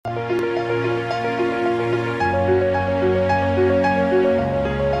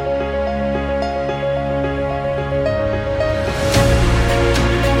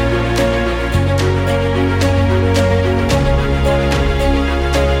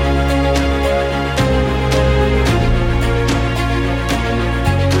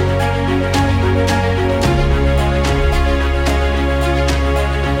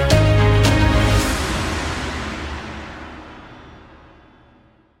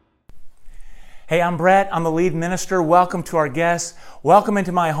Hey, I'm Brett. I'm the lead minister. Welcome to our guests. Welcome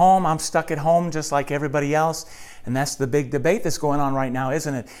into my home. I'm stuck at home just like everybody else. And that's the big debate that's going on right now,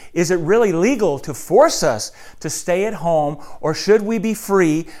 isn't it? Is it really legal to force us to stay at home, or should we be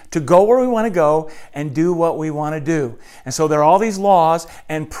free to go where we want to go and do what we want to do? And so there are all these laws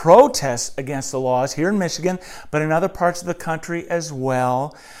and protests against the laws here in Michigan, but in other parts of the country as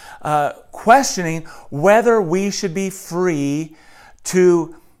well, questioning whether we should be free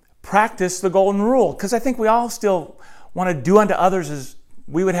to practice the golden rule. Because I think we all still want to do unto others as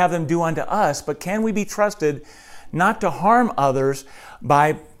we would have them do unto us, but can we be trusted not to harm others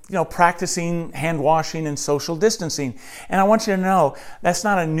by practicing hand washing and social distancing? And I want you to know that's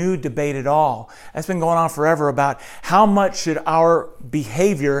not a new debate at all. That's been going on forever about how much should our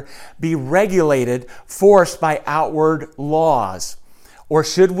behavior be regulated, forced by outward laws, or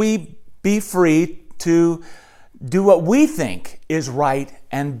should we be free to do what we think is right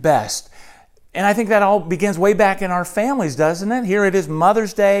and best? And I think that all begins way back in our families, doesn't it? Here it is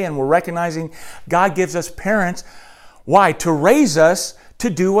Mother's Day, and we're recognizing God gives us parents. Why? To raise us to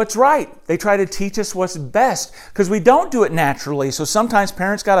do what's right. They try to teach us what's best because we don't do it naturally. So sometimes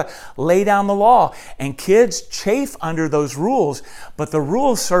parents got to lay down the law, and kids chafe under those rules. But the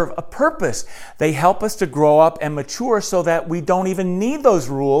rules serve a purpose. They help us to grow up and mature so that we don't even need those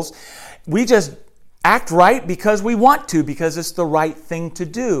rules. We just act right because we want to, because it's the right thing to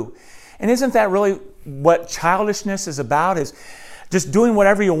do. And isn't that really what childishness is about? Is just doing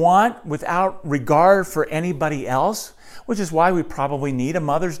whatever you want without regard for anybody else? Which is why we probably need a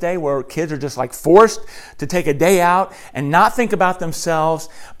Mother's Day where kids are just like forced to take a day out and not think about themselves,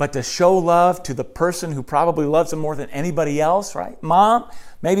 but to show love to the person who probably loves them more than anybody else, right? Mom,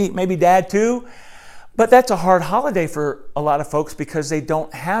 maybe dad too. But that's a hard holiday for a lot of folks because they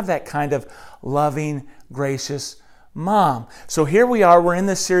don't have that kind of loving, gracious mom. So here we are, we're in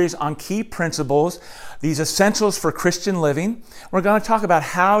this series on key principles, these essentials for Christian living. We're going to talk about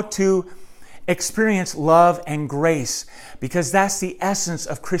how to experience love and grace, because that's the essence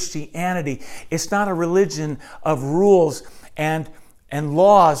of Christianity. It's not a religion of rules and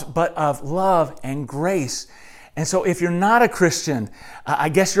laws, but of love and grace. And so if you're not a Christian, I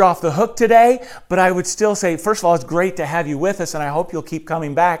guess you're off the hook today, but I would still say, first of all, it's great to have you with us, and I hope you'll keep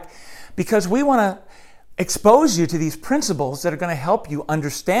coming back, because we want to expose you to these principles that are going to help you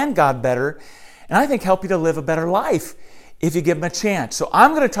understand God better, and I think help you to live a better life if you give them a chance. So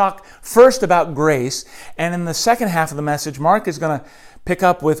I'm going to talk first about grace, and in the second half of the message, Mark is going to pick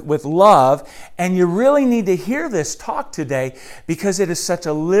up with love, and you really need to hear this talk today because it is such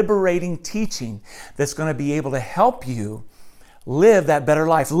a liberating teaching that's going to be able to help you live that better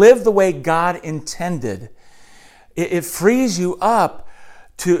life, live the way God intended. It frees you up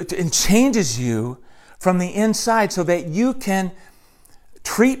and changes you from the inside so that you can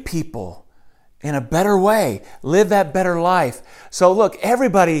treat people in a better way, live that better life. So look,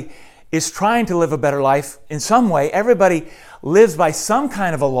 everybody is trying to live a better life in some way. Everybody lives by some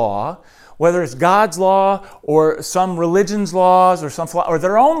kind of a law, whether it's God's law or some religion's laws or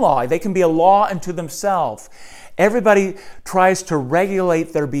their own law. They can be a law unto themselves. Everybody tries to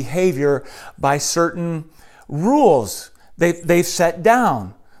regulate their behavior by certain rules they've set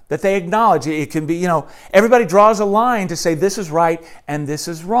down, that they acknowledge. It can be, everybody draws a line to say this is right and this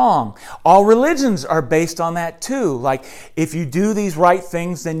is wrong. All religions are based on that too. Like, if you do these right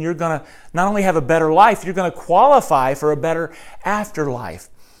things, then you're going to not only have a better life, you're going to qualify for a better afterlife.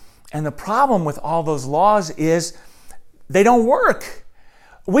 And the problem with all those laws is they don't work.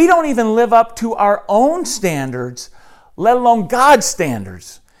 We don't even live up to our own standards, let alone God's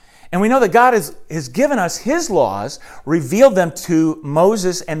standards. And we know that God has given us His laws, revealed them to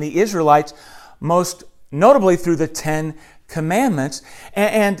Moses and the Israelites, most notably through the 10 Commandments.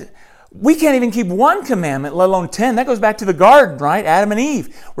 And we can't even keep one commandment, let alone 10. That goes back to the garden, right? Adam and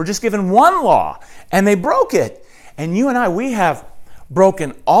Eve were just given one law, and they broke it. And you and I, we have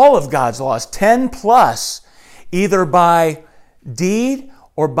broken all of God's laws, 10 plus, either by deed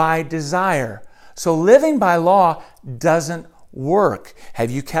or by desire. So living by law doesn't work. Have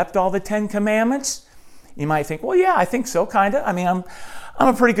you kept all the 10 Commandments? You might think, well, yeah, I think so, kind of. I mean, I'm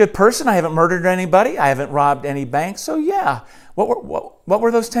a pretty good person. I haven't murdered anybody. I haven't robbed any banks. So yeah, what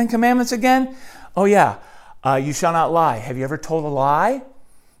were those 10 Commandments again? Oh yeah, you shall not lie. Have you ever told a lie?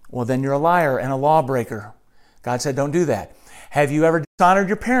 Well, then you're a liar and a lawbreaker. God said, don't do that. Have you ever dishonored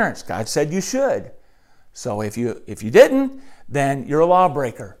your parents? God said you should. So if you didn't, then you're a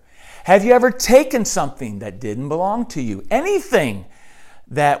lawbreaker. Have you ever taken something that didn't belong to you? Anything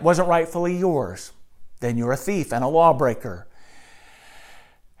that wasn't rightfully yours? Then you're a thief and a lawbreaker.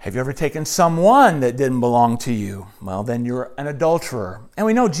 Have you ever taken someone that didn't belong to you? Well, then you're an adulterer. And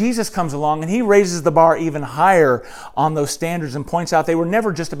we know Jesus comes along and he raises the bar even higher on those standards and points out they were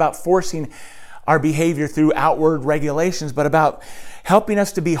never just about forcing our behavior through outward regulations, but about helping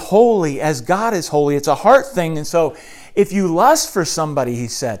us to be holy as God is holy. It's a heart thing. And so if you lust for somebody, he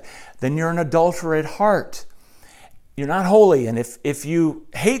said, then you're an adulterer at heart. You're not holy. And if you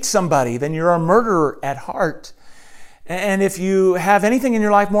hate somebody, then you're a murderer at heart. And if you have anything in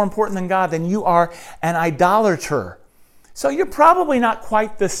your life more important than God, then you are an idolater. So you're probably not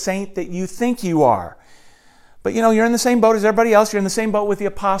quite the saint that you think you are. But you're in the same boat as everybody else. You're in the same boat with the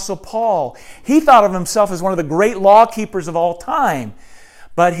Apostle Paul. He thought of himself as one of the great law keepers of all time.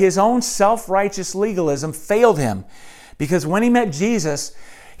 But his own self-righteous legalism failed him. Because when he met Jesus,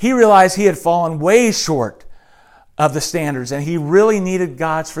 he realized he had fallen way short of the standards. And he really needed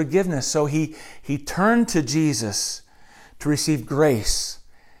God's forgiveness. So he turned to Jesus to receive grace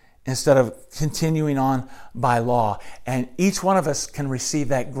instead of continuing on by law. And each one of us can receive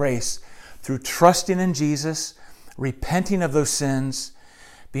that grace through trusting in Jesus, repenting of those sins,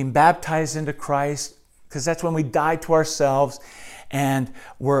 being baptized into Christ, because that's when we die to ourselves and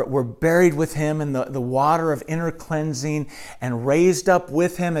we're buried with him in the water of inner cleansing and raised up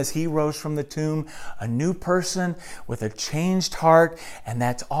with him as he rose from the tomb, a new person with a changed heart. And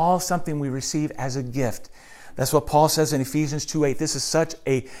that's all something we receive as a gift. That's what Paul says in Ephesians 2:8. This is such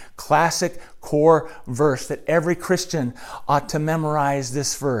a classic core verse that every Christian ought to memorize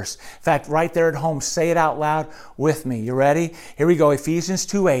this verse. In fact, right there at home, say it out loud with me. You ready? Here we go. Ephesians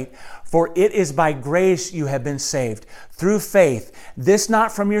 2:8. For it is by grace you have been saved, through faith. This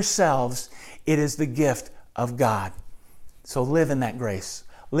not from yourselves, it is the gift of God. So live in that grace.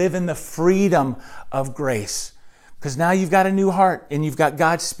 Live in the freedom of grace. Because now you've got a new heart and you've got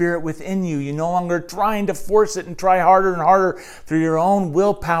God's Spirit within you. You're no longer trying to force it and try harder and harder through your own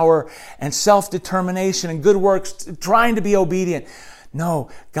willpower and self-determination and good works, trying to be obedient.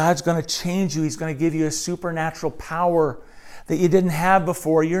 No, God's going to change you. He's going to give you a supernatural power that you didn't have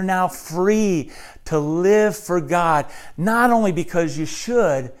before. You're now free to live for God, not only because you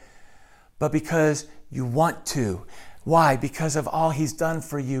should, but because you want to. Why? Because of all He's done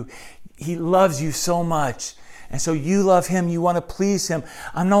for you. He loves you so much. And so you love Him, you want to please Him.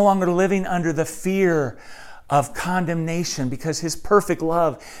 I'm no longer living under the fear of condemnation because His perfect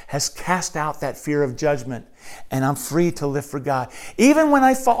love has cast out that fear of judgment. And I'm free to live for God. Even when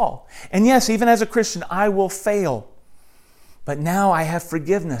I fall. And yes, even as a Christian, I will fail. But now I have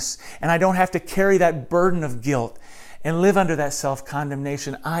forgiveness. And I don't have to carry that burden of guilt and live under that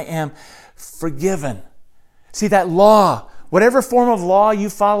self-condemnation. I am forgiven. See, that law, whatever form of law you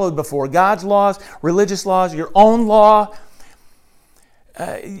followed before, God's laws, religious laws, your own law,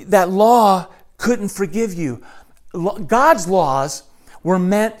 that law couldn't forgive you. God's laws were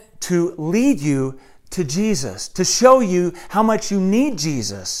meant to lead you to Jesus, to show you how much you need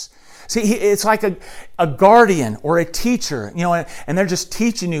Jesus. See, it's like a guardian or a teacher, and they're just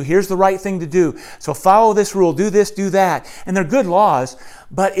teaching you, here's the right thing to do. So follow this rule, do this, do that. And they're good laws,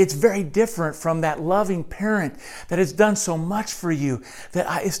 but it's very different from that loving parent that has done so much for you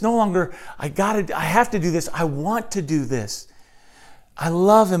that it's no longer, I have to do this, I want to do this. I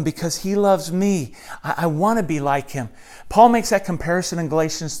love Him because He loves me. I want to be like Him. Paul makes that comparison in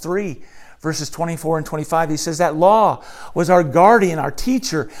Galatians 3. Verses 24 and 25, he says that law was our guardian, our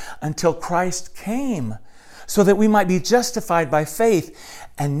teacher, until Christ came, so that we might be justified by faith.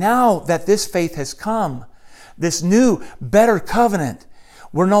 And now that this faith has come, this new, better covenant,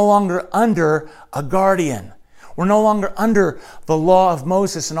 we're no longer under a guardian. We're no longer under the law of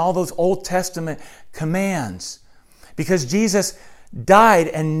Moses and all those Old Testament commands. Because Jesus died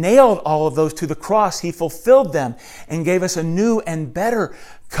and nailed all of those to the cross, He fulfilled them and gave us a new and better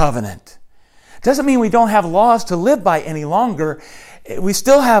covenant. Doesn't mean we don't have laws to live by any longer. We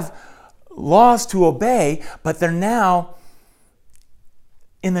still have laws to obey, but they're now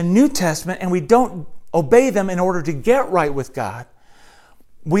in the New Testament, and we don't obey them in order to get right with God.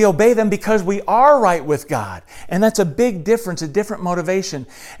 We obey them because we are right with God. And that's a big difference, a different motivation.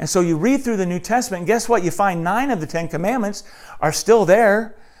 And so you read through the New Testament, and guess what? You find 9 of the 10 commandments are still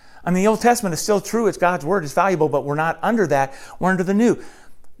there. I mean, the Old Testament is still true. It's God's Word. It's valuable, but we're not under that. We're under the New.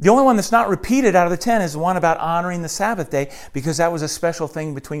 The only one that's not repeated out of the 10 is the one about honoring the Sabbath day, because that was a special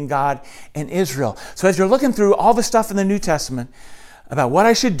thing between God and Israel. So as you're looking through all the stuff in the New Testament about what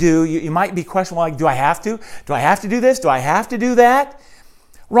I should do, you might be questioning, like, do I have to? Do I have to do this? Do I have to do that?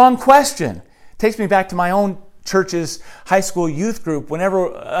 Wrong question. Takes me back to my own church's high school youth group.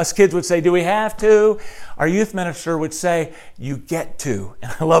 Whenever us kids would say, do we have to? Our youth minister would say, you get to.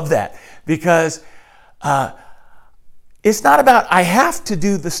 And I love that because It's not about I have to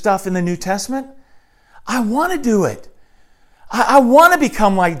do the stuff in the New Testament. I want to do it. I want to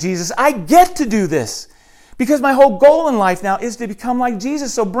become like Jesus. I get to do this because my whole goal in life now is to become like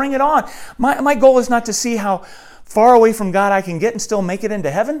Jesus. So bring it on. My goal is not to see how far away from God I can get and still make it into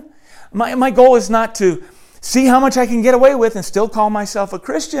heaven. My goal is not to see how much I can get away with and still call myself a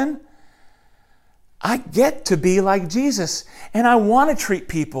Christian. I get to be like Jesus, and I want to treat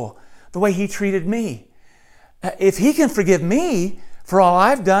people the way He treated me. If He can forgive me for all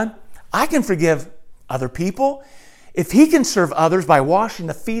I've done, I can forgive other people. If He can serve others by washing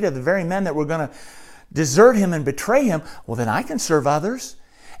the feet of the very men that were going to desert Him and betray Him, well, then I can serve others.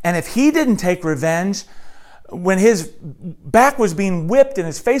 And if He didn't take revenge when His back was being whipped and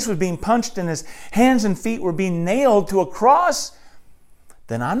His face was being punched and His hands and feet were being nailed to a cross,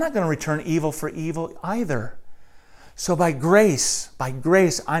 then I'm not going to return evil for evil either. So by grace,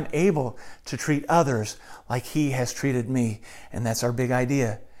 I'm able to treat others like He has treated me. And that's our big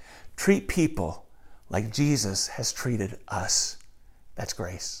idea. Treat people like Jesus has treated us. That's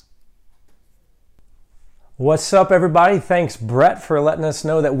grace. What's up, everybody? Thanks, Brett, for letting us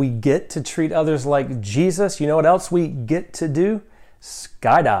know that we get to treat others like Jesus. You know what else we get to do?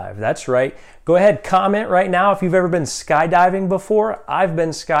 Skydive. That's right. Go ahead, comment right now if you've ever been skydiving before. I've been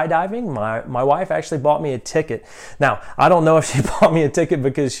skydiving. My wife actually bought me a ticket. Now, I don't know if she bought me a ticket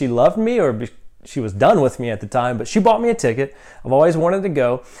because she loved me or she was done with me at the time, but she bought me a ticket. I've always wanted to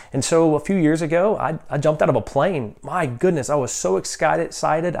go. And so a few years ago, I jumped out of a plane. My goodness, I was so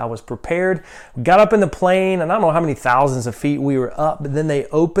excited. I was prepared. We got up in the plane, and I don't know how many thousands of feet we were up, but then they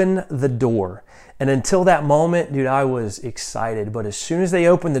opened the door. And until that moment, dude, I was excited. But as soon as they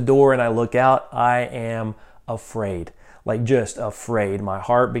open the door and I look out, I am afraid. Like just afraid. My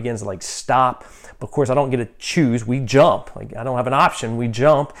heart begins to stop. Of course, I don't get to choose. We jump. I don't have an option. We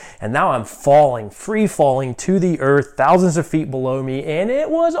jump. And now I'm falling, free falling to the earth, thousands of feet below me. And it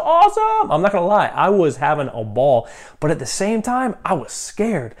was awesome. I'm not going to lie. I was having a ball. But at the same time, I was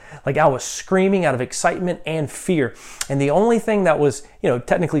scared. I was screaming out of excitement and fear. And the only thing that was,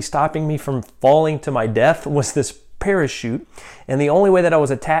 technically stopping me from falling to my death was this parachute, and the only way that I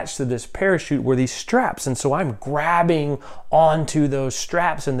was attached to this parachute were these straps, and so I'm grabbing onto those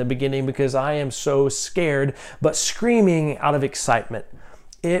straps in the beginning because I am so scared but screaming out of excitement.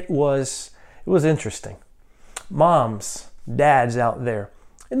 It was interesting. Moms, dads out there,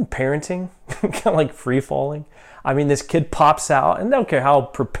 isn't parenting kind of like free falling? I mean, this kid pops out, and I don't care how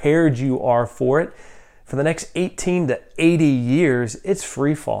prepared you are for it, for the next 18 to 80 years, it's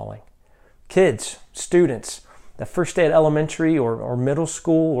free falling. Kids, students, the first day at elementary or middle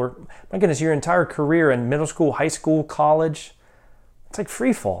school, or my goodness, your entire career in middle school, high school, college, it's like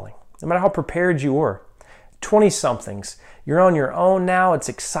free falling, no matter how prepared you were. 20-somethings, you're on your own now. It's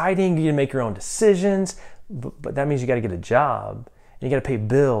exciting. You can make your own decisions, but that means you got to get a job and you got to pay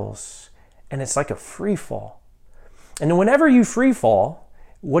bills, and it's like a free fall. And whenever you free fall,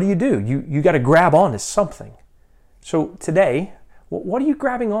 what do? You got to grab onto something. So today, what are you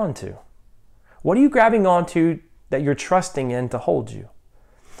grabbing onto? What are you grabbing onto that you're trusting in to hold you?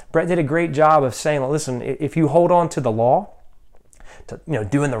 Brett did a great job of saying, listen, if you hold on to the law, to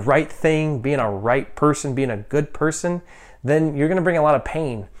doing the right thing, being a right person, being a good person, then you're going to bring a lot of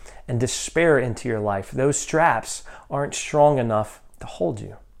pain and despair into your life. Those straps aren't strong enough to hold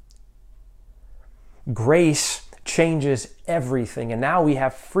you. Grace changes everything, and now we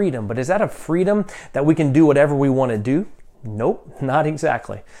have freedom. But is that a freedom that we can do whatever we want to do? Nope, not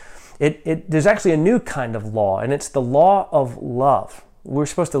exactly. There's actually a new kind of law, and it's the law of love. We're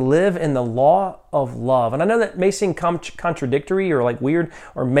supposed to live in the law of love. And I know that may seem contradictory or weird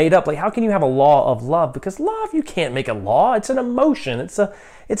or made up. How can you have a law of love? Because love, you can't make a law. It's an emotion. It's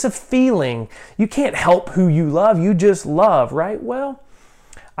a feeling. You can't help who you love. You just love, right? Well,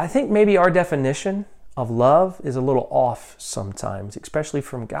 I think maybe our definition of love is a little off sometimes, especially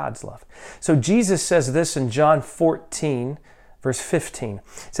from God's love. So Jesus says this in John 14, Verse 15, it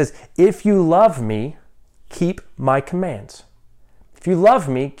says, if you love me, keep my commands. If you love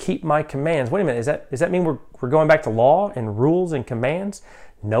me, keep my commands. Wait a minute, does that mean we're going back to law and rules and commands?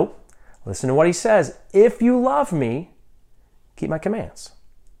 Nope. Listen to what he says. If you love me, keep my commands.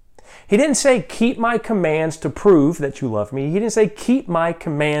 He didn't say keep my commands to prove that you love me. He didn't say keep my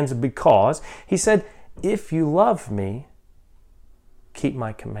commands because. He said, if you love me, keep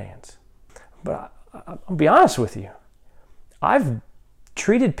my commands. But I'll be honest with you. I've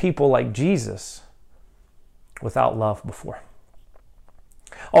treated people like Jesus without love before.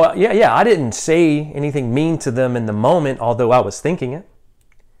 Oh, yeah, I didn't say anything mean to them in the moment, although I was thinking it.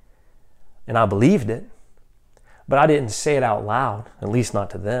 And I believed it. But I didn't say it out loud, at least not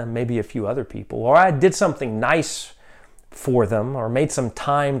to them, maybe a few other people. Or I did something nice for them or made some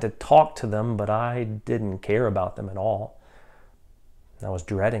time to talk to them, but I didn't care about them at all. I was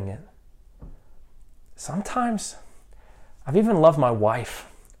dreading it. Sometimes I've even loved my wife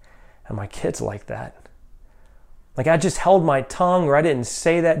and my kids like that. Like I just held my tongue, or I didn't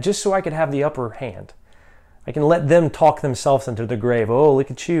say that just so I could have the upper hand. I can let them talk themselves into the grave. Oh, look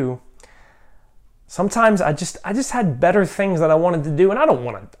at you. Sometimes I just had better things that I wanted to do, and I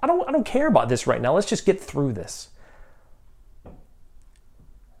don't care about this right now. Let's just get through this.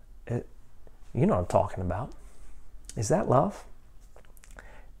 You know what I'm talking about. Is that love?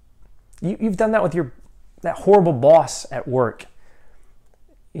 You've done that with that horrible boss at work.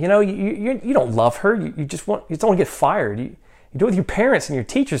 You know, you don't love her. You just want to get fired. You do it with your parents and your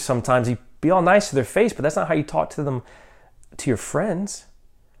teachers sometimes. You be all nice to their face, but that's not how you talk to them, to your friends.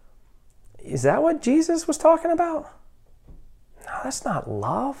 Is that what Jesus was talking about? No, that's not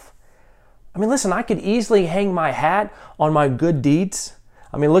love. I mean, listen, I could easily hang my hat on my good deeds.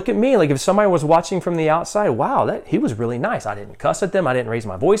 I mean, look at me. Like if somebody was watching from the outside, wow, he was really nice. I didn't cuss at them. I didn't raise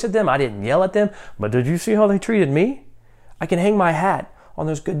my voice at them. I didn't yell at them. But did you see how they treated me? I can hang my hat on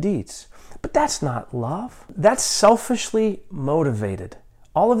those good deeds. But that's not love. That's selfishly motivated.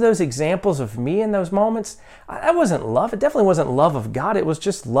 All of those examples of me in those moments, that wasn't love. It definitely wasn't love of God. It was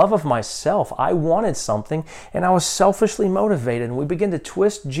just love of myself. I wanted something and I was selfishly motivated. And we begin to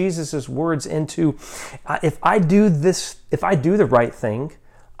twist Jesus' words into, if I do the right thing,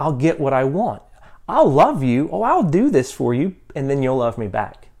 I'll get what I want. I'll love you. Oh, I'll do this for you. And then you'll love me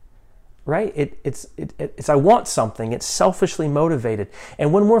back. Right? It's I want something. It's selfishly motivated.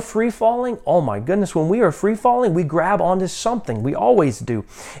 And when we're free falling, oh my goodness, when we are free falling, we grab onto something. We always do.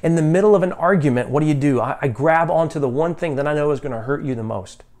 In the middle of an argument, what do? I grab onto the one thing that I know is going to hurt you the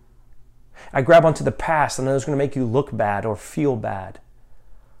most. I grab onto the past that I know is going to make you look bad or feel bad.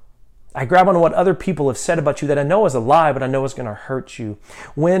 I grab onto what other people have said about you that I know is a lie, but I know is going to hurt you.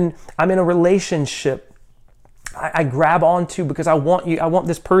 When I'm in a relationship, I grab onto because I want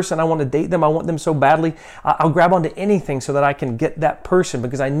this person, I want to date them, I want them so badly. I'll grab onto anything so that I can get that person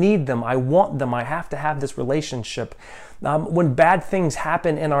because I need them, I want them, I have to have this relationship. When bad things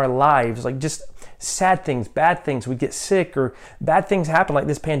happen in our lives, like just sad things, bad things, we get sick or bad things happen like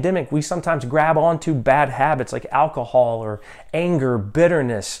this pandemic, we sometimes grab onto bad habits like alcohol or anger,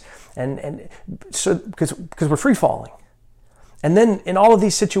 bitterness, and so because we're free falling. And then in all of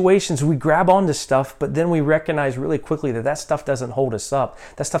these situations, we grab onto stuff, but then we recognize really quickly that stuff doesn't hold us up.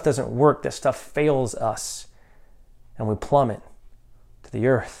 That stuff doesn't work. That stuff fails us. And we plummet to the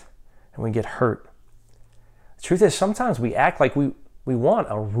earth and we get hurt. The truth is, sometimes we act like we want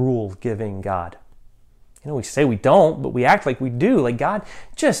a rule-giving God. You know, we say we don't, but we act like we do. Like, God,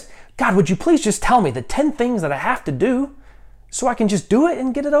 would you please just tell me the 10 things that I have to do so I can just do it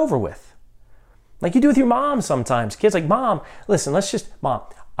and get it over with? Like you do with your mom sometimes. Kids like, Mom, listen, Mom,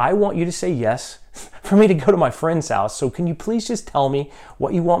 I want you to say yes for me to go to my friend's house. So can you please just tell me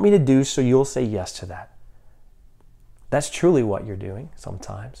what you want me to do so you'll say yes to that? That's truly what you're doing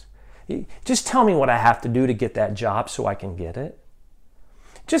sometimes. Just tell me what I have to do to get that job so I can get it.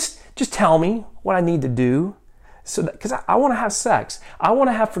 Just tell me what I need to do because I want to have sex. I want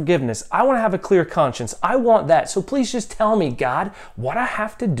to have forgiveness. I want to have a clear conscience. I want that. So please just tell me, God, what I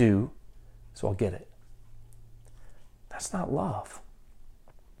have to do so I'll get it. That's not love.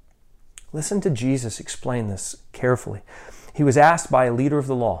 Listen to Jesus explain this carefully. He was asked by a leader of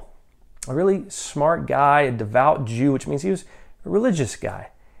the law, a really smart guy, a devout Jew, which means he was a religious guy.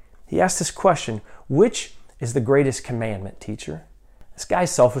 He asked this question, which is the greatest commandment, teacher? This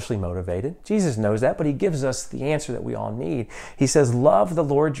guy's selfishly motivated. Jesus knows that, but he gives us the answer that we all need. He says, love the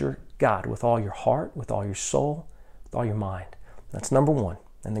Lord your God with all your heart, with all your soul, with all your mind. That's number one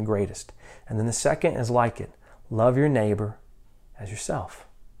and the greatest. And then the second is like it. Love your neighbor as yourself.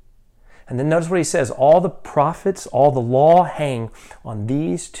 And then notice what he says. All the prophets, all the law hang on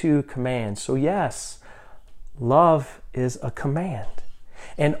these two commands. So yes, love is a command.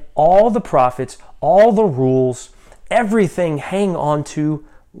 And all the prophets, all the rules, everything hang on to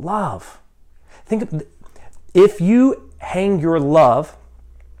love. Think if you hang your love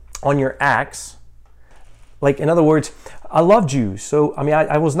on your acts, like in other words, I loved you, so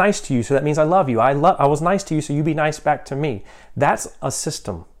I was nice to you, so that means I love you. I was nice to you, so you be nice back to me. That's a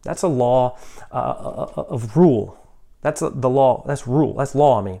system. That's a law of rule. That's the law. That's rule. That's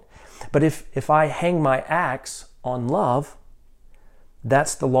law. But if I hang my acts on love,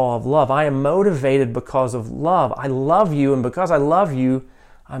 that's the law of love. I am motivated because of love. I love you, and because I love you,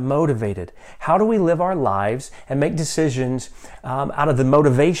 I'm motivated. How do we live our lives and make decisions out of the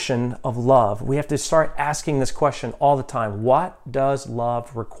motivation of love? We have to start asking this question all the time. What does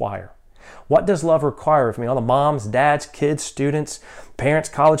love require? What does love require of me? All the moms, dads, kids, students, parents,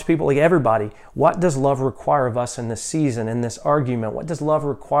 college people, like everybody. What does love require of us in this season, in this argument? What does love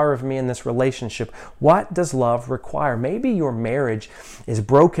require of me in this relationship? What does love require? Maybe your marriage is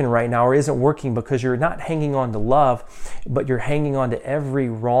broken right now or isn't working because you're not hanging on to love, but you're hanging on to every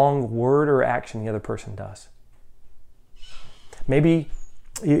wrong word or action the other person does. Maybe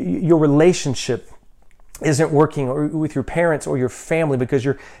your relationship isn't working or with your parents or your family because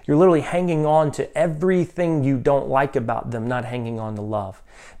you're literally hanging on to everything you don't like about them, not hanging on to love.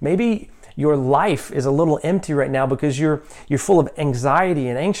 Maybe your life is a little empty right now because you're full of anxiety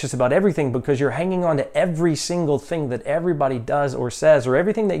and anxious about everything because you're hanging on to every single thing that everybody does or says or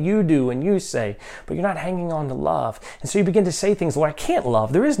everything that you do and you say, but you're not hanging on to love. And so you begin to say things like, I can't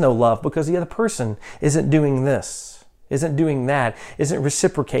love. There is no love because the other person isn't doing this, isn't doing that, isn't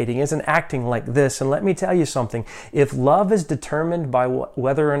reciprocating, isn't acting like this. And let me tell you something. If love is determined by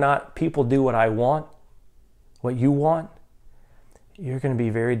whether or not people do what I want, what you want, you're going to be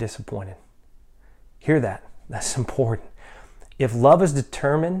very disappointed. Hear that. That's important. If love is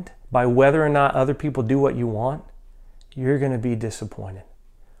determined by whether or not other people do what you want, you're going to be disappointed.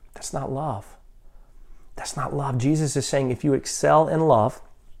 That's not love. That's not love. Jesus is saying if you excel in love,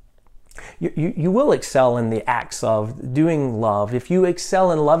 you will excel in the acts of doing love. If you excel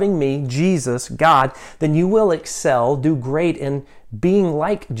in loving me, Jesus, God, then you will excel, do great in being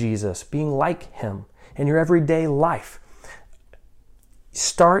like Jesus, being like Him in your everyday life.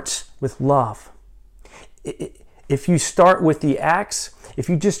 Starts with love. If you start with the acts, if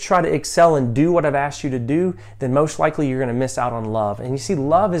you just try to excel and do what I've asked you to do, then most likely you're going to miss out on love. And you see,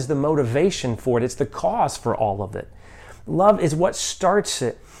 love is the motivation for it. It's the cause for all of it. Love is what starts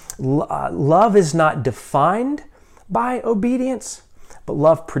it. Love is not defined by obedience, but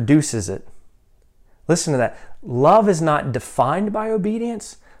love produces it. Listen to that. Love is not defined by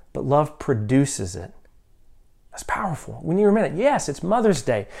obedience, but love produces it. That's powerful. When you remember, yes, it's Mother's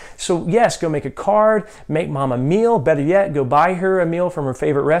Day. So yes, go make a card, make mom a meal. Better yet, go buy her a meal from her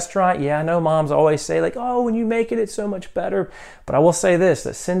favorite restaurant. Yeah, I know moms always say like, oh, when you make it, it's so much better. But I will say this,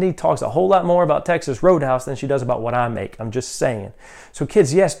 that Cindy talks a whole lot more about Texas Roadhouse than she does about what I make. I'm just saying. So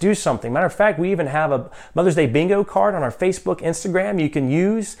kids, yes, do something. Matter of fact, we even have a Mother's Day bingo card on our Facebook, Instagram you can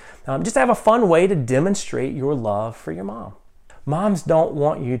use just to have a fun way to demonstrate your love for your mom. Moms don't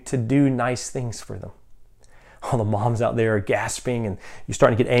want you to do nice things for them. All the moms out there are gasping and you're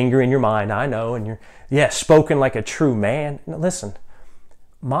starting to get angry in your mind, I know, and you're, spoken like a true man. Now, listen,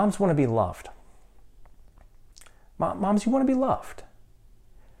 moms want to be loved. Moms, you want to be loved.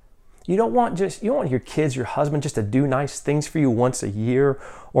 You don't want your kids, your husband just to do nice things for you once a year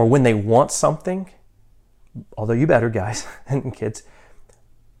or when they want something. Although you better, guys and kids.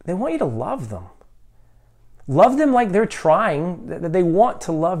 They want you to love them. Love them like they're trying, that they want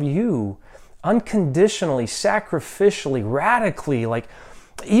to love you. Unconditionally, sacrificially, radically, like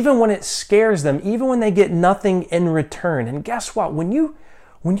even when it scares them, even when they get nothing in return. And guess what? When you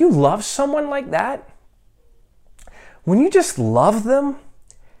love someone like that, when you just love them,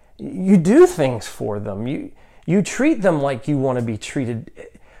 you do things for them. You treat them like you want to be treated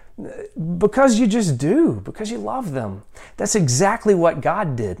because you just do, because you love them. That's exactly what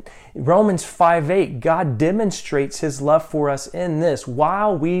God did. Romans 5:8, God demonstrates His love for us in this.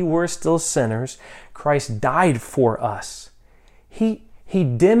 While we were still sinners, Christ died for us. He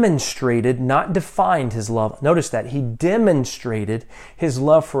demonstrated, not defined His love. Notice that. He demonstrated His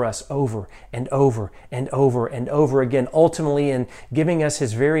love for us over and over and over and over again, ultimately in giving us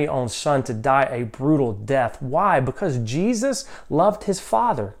His very own Son to die a brutal death. Why? Because Jesus loved His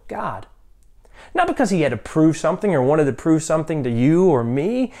Father, God. Not because He had to prove something or wanted to prove something to you or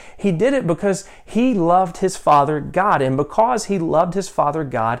me. He did it because He loved His Father, God. And because He loved His Father,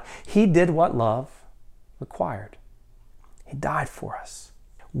 God, He did what love required. He died for us.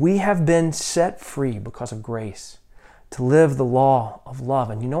 We have been set free because of grace to live the law of love.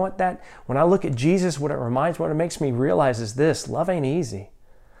 And you know what when I look at Jesus, what it makes me realize is this: love ain't easy.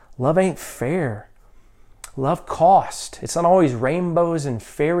 Love ain't fair. Love cost. It's not always rainbows and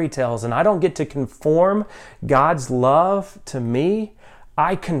fairy tales. And I don't get to conform God's love to me.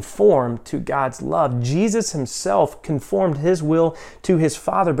 I conform to God's love. Jesus Himself conformed His will to His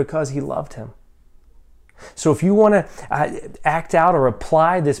Father because He loved Him. So if you want to act out or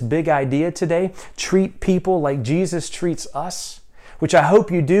apply this big idea today, treat people like Jesus treats us, which I hope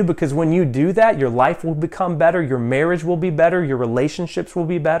you do, because when you do that, your life will become better, your marriage will be better, your relationships will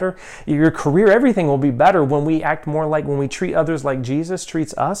be better, your career, everything will be better when we act more like, when we treat others like Jesus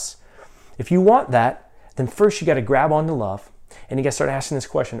treats us. If you want that, then first you got to grab onto love, and you got to start asking this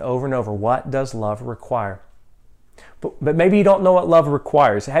question over and over: what does love require? But maybe you don't know what love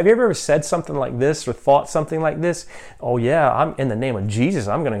requires. Have you ever said something like this or thought something like this? Oh yeah, I'm in the name of Jesus,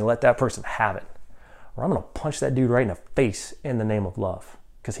 I'm going to let that person have it. Or I'm going to punch that dude right in the face in the name of love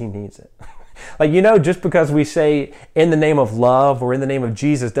because he needs it. Like, just because we say in the name of love or in the name of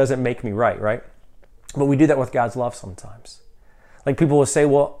Jesus doesn't make me right? But we do that with God's love sometimes. Like people will say,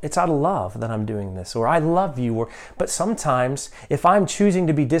 well, it's out of love that I'm doing this, or I love you. But sometimes if I'm choosing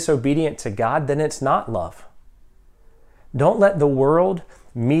to be disobedient to God, then it's not love. Don't let the world,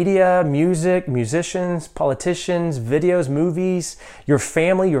 media, music, musicians, politicians, videos, movies, your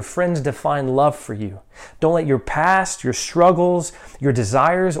family, your friends define love for you. Don't let your past, your struggles, your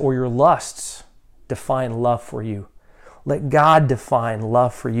desires, or your lusts define love for you. Let God define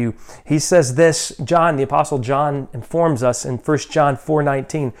love for you. He says this, the Apostle John informs us in 1 John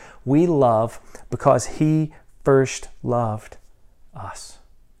 4:19, we love because he first loved us.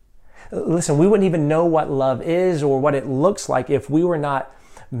 Listen, we wouldn't even know what love is or what it looks like if we were not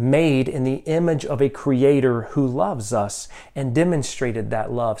made in the image of a creator who loves us and demonstrated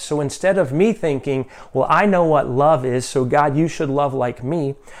that love. So instead of me thinking, well, I know what love is, so God, you should love like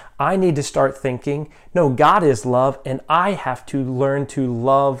me, I need to start thinking, no, God is love, and I have to learn to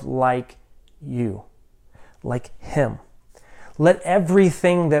love like you, like him. Let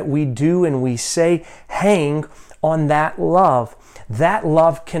everything that we do and we say hang on that love. That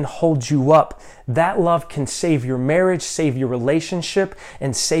love can hold you up. That love can save your marriage, save your relationship,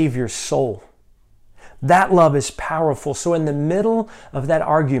 and save your soul. That love is powerful. So in the middle of that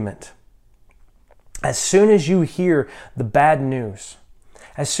argument, as soon as you hear the bad news,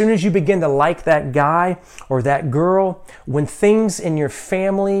 as soon as you begin to like that guy or that girl, when things in your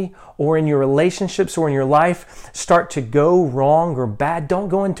family or in your relationships or in your life start to go wrong or bad, don't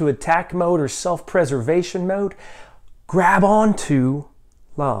go into attack mode or self-preservation mode. Grab onto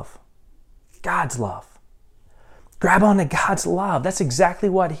love, God's love. Grab onto God's love. That's exactly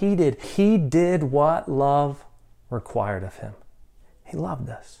what he did. He did what love required of him. He loved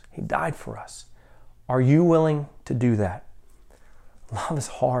us. He died for us. Are you willing to do that? Love is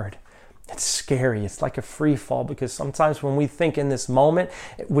hard. It's scary. It's like a free fall because sometimes when we think in this moment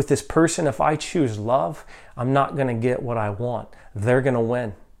with this person, if I choose love, I'm not going to get what I want. They're going to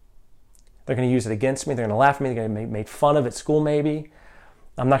win. They're going to use it against me. They're going to laugh at me. They're going to be made fun of at school maybe.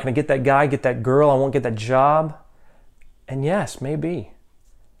 I'm not going to get that guy, get that girl. I won't get that job. And yes, maybe.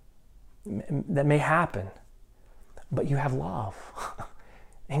 That may happen. But you have love.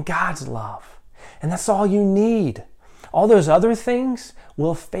 And God's love. And that's all you need. All those other things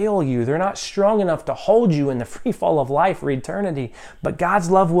will fail you. They're not strong enough to hold you in the free fall of life for eternity. But God's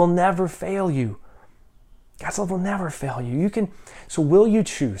love will never fail you. God's love will never fail you. So will you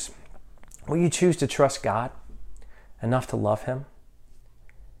choose? Will you choose to trust God enough to love him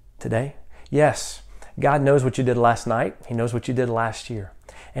today? Yes, God knows what you did last night. He knows what you did last year.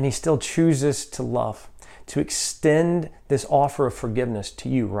 And he still chooses to love, to extend this offer of forgiveness to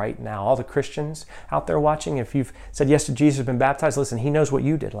you right now. All the Christians out there watching, if you've said yes to Jesus, been baptized, listen, he knows what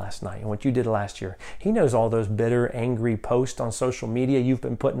you did last night and what you did last year. He knows all those bitter, angry posts on social media you've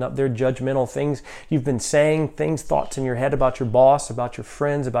been putting up there, judgmental things. You've been saying things, thoughts in your head about your boss, about your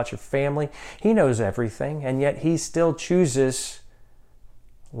friends, about your family. He knows everything, and yet he still chooses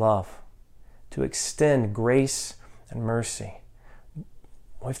love, to extend grace and mercy.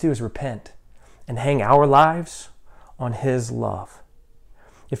 What we have to do is repent and hang our lives on his love.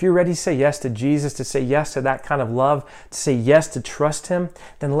 If you're ready to say yes to Jesus, to say yes to that kind of love, to say yes to trust him,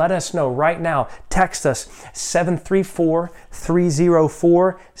 then let us know right now. Text us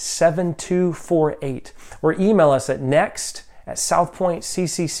 734-304-7248 or email us at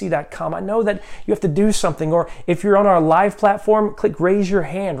next@southpointccc.com. I know that you have to do something, or if you're on our live platform, click raise your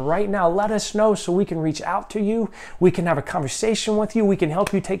hand right now. Let us know so we can reach out to you. We can have a conversation with you. We can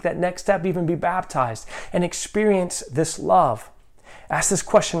help you take that next step, even be baptized and experience this love. Ask this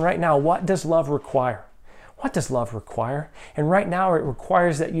question right now. What does love require? What does love require? And right now it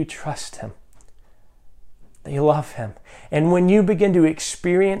requires that you trust him, that you love him. And when you begin to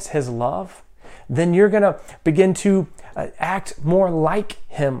experience his love, then you're going to begin to act more like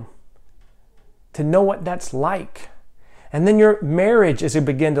him, to know what that's like. And then your marriage is going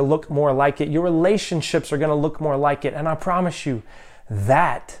to begin to look more like it. Your relationships are going to look more like it. And I promise you,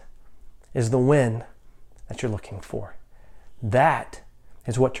 that is the win that you're looking for. That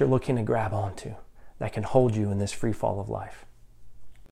is what you're looking to grab onto that can hold you in this free fall of life.